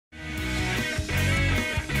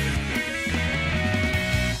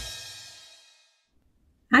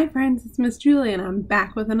Hi friends, it's Miss Julie and I'm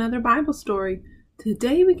back with another Bible story.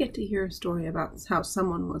 Today we get to hear a story about how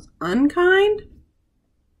someone was unkind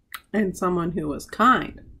and someone who was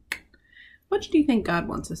kind. Which do you think God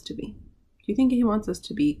wants us to be? Do you think He wants us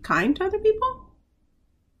to be kind to other people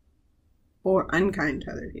or unkind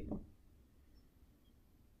to other people?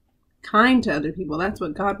 Kind to other people, that's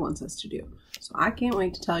what God wants us to do. So I can't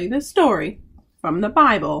wait to tell you this story from the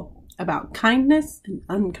Bible about kindness and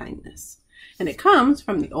unkindness. And it comes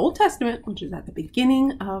from the Old Testament, which is at the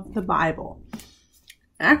beginning of the Bible. It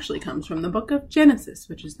actually comes from the book of Genesis,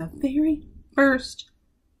 which is the very first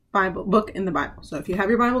book in the Bible. So if you have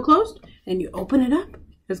your Bible closed and you open it up,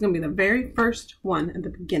 it's going to be the very first one at the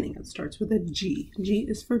beginning. It starts with a G. G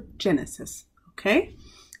is for Genesis. Okay,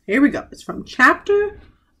 here we go. It's from chapter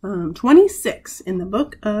 26 in the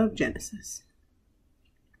book of Genesis.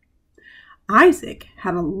 Isaac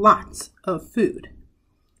had lots of food.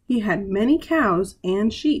 He had many cows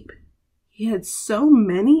and sheep. He had so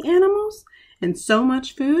many animals and so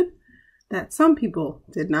much food that some people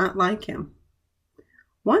did not like him.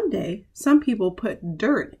 One day, some people put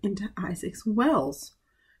dirt into Isaac's wells.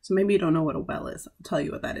 So maybe you don't know what a well is. I'll tell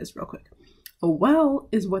you what that is real quick. A well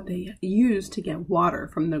is what they use to get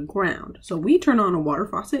water from the ground. So we turn on a water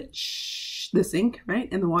faucet, the sink, right?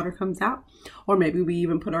 And the water comes out. Or maybe we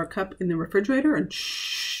even put our cup in the refrigerator and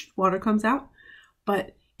water comes out.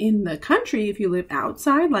 But in the country, if you live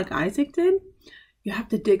outside like Isaac did, you have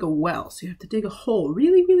to dig a well. So you have to dig a hole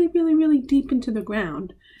really, really, really, really deep into the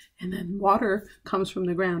ground. And then water comes from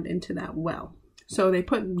the ground into that well. So they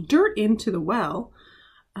put dirt into the well,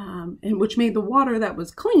 and which made the water that was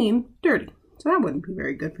clean dirty. So that wouldn't be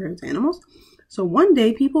very good for his animals. So one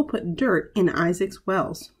day people put dirt in Isaac's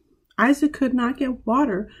wells. Isaac could not get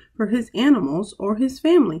water for his animals or his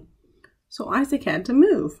family. So Isaac had to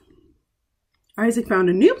move. Isaac found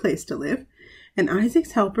a new place to live, and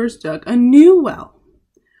Isaac's helpers dug a new well.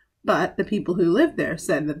 But the people who lived there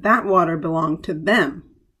said that that water belonged to them,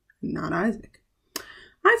 not Isaac.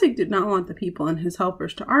 Isaac did not want the people and his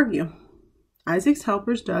helpers to argue. Isaac's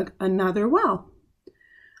helpers dug another well.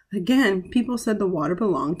 Again, people said the water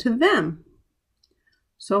belonged to them.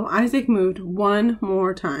 So Isaac moved one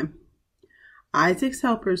more time. Isaac's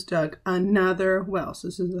helpers dug another well. So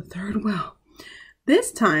this is the third well.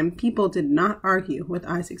 This time, people did not argue with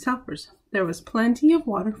Isaac's helpers. There was plenty of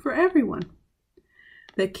water for everyone.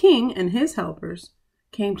 The king and his helpers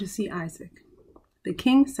came to see Isaac. The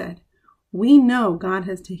king said, "We know God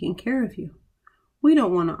has taken care of you. We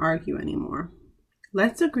don't want to argue anymore.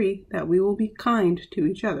 Let's agree that we will be kind to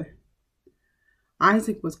each other."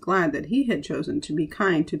 Isaac was glad that he had chosen to be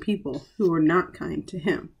kind to people who were not kind to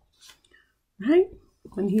him. Right?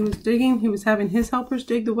 When he was digging, he was having his helpers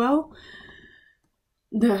dig the well.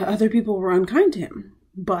 The other people were unkind to him.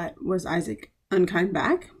 But was Isaac unkind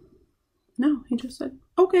back? No, he just said,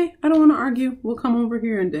 "Okay, I don't want to argue. We'll come over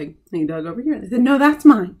here and dig." And he dug over here. They said, "No, that's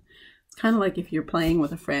mine." It's kind of like if you're playing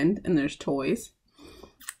with a friend and there's toys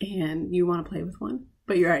and you want to play with one,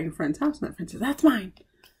 but you're at your friend's house and that friend says, "That's mine."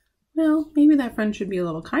 Well, maybe that friend should be a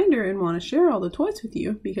little kinder and want to share all the toys with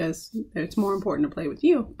you because it's more important to play with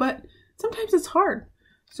you. But sometimes it's hard.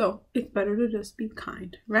 So it's better to just be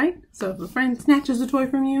kind, right? So if a friend snatches a toy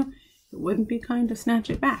from you, it wouldn't be kind to snatch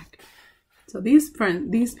it back. So these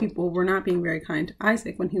people were not being very kind to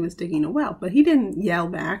Isaac when he was digging a well, but he didn't yell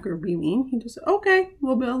back or be mean. He just said, "Okay,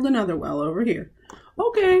 we'll build another well over here.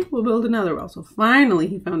 Okay, we'll build another well." So finally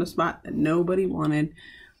he found a spot that nobody wanted,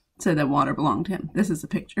 said that water belonged to him. This is a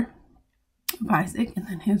picture of Isaac and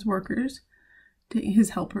then his workers,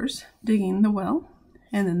 his helpers digging the well.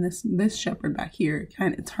 And then this shepherd back here,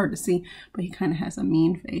 it's hard to see, but he kind of has a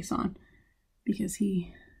mean face on because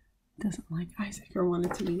he doesn't like Isaac or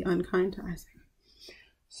wanted to be unkind to Isaac.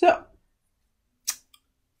 So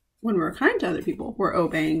when we're kind to other people, we're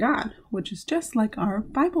obeying God, which is just like our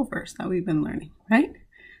Bible verse that we've been learning, right?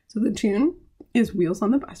 So the tune is "Wheels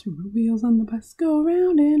on the Bus." Remember, wheels on the bus go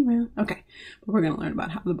round and round. Okay, but we're going to learn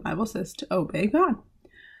about how the Bible says to obey God.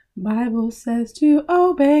 The Bible says to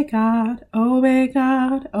obey God, obey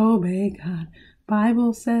God, obey God.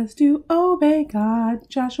 Bible says to obey God.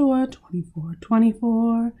 Joshua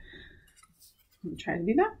 24:24. Let me try to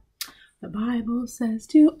do that. The Bible says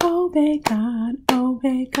to obey God,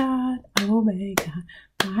 obey God, obey God.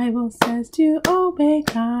 Bible says to obey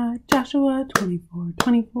God. Joshua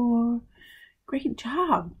 24:24. Great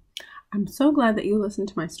job. I'm so glad that you listened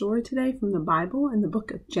to my story today from the Bible in the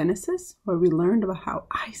book of Genesis, where we learned about how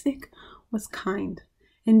Isaac was kind.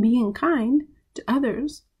 And being kind to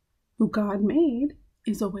others who God made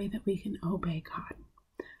is a way that we can obey God.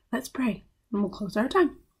 Let's pray and we'll close our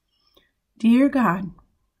time. Dear God,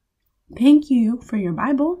 Thank you for your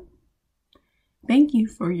Bible. Thank you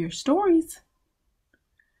for your stories.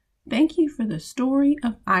 Thank you for the story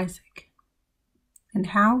of Isaac and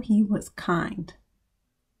how he was kind.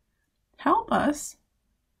 Help us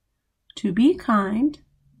to be kind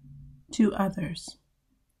to others,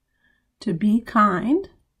 to be kind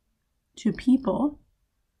to people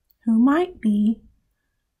who might be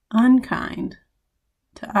unkind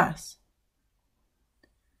to us.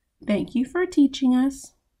 Thank you for teaching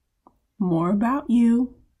us more about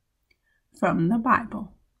you from the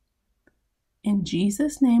Bible. In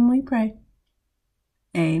Jesus' name we pray.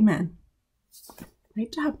 Amen.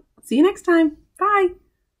 Great job. See you next time. Bye.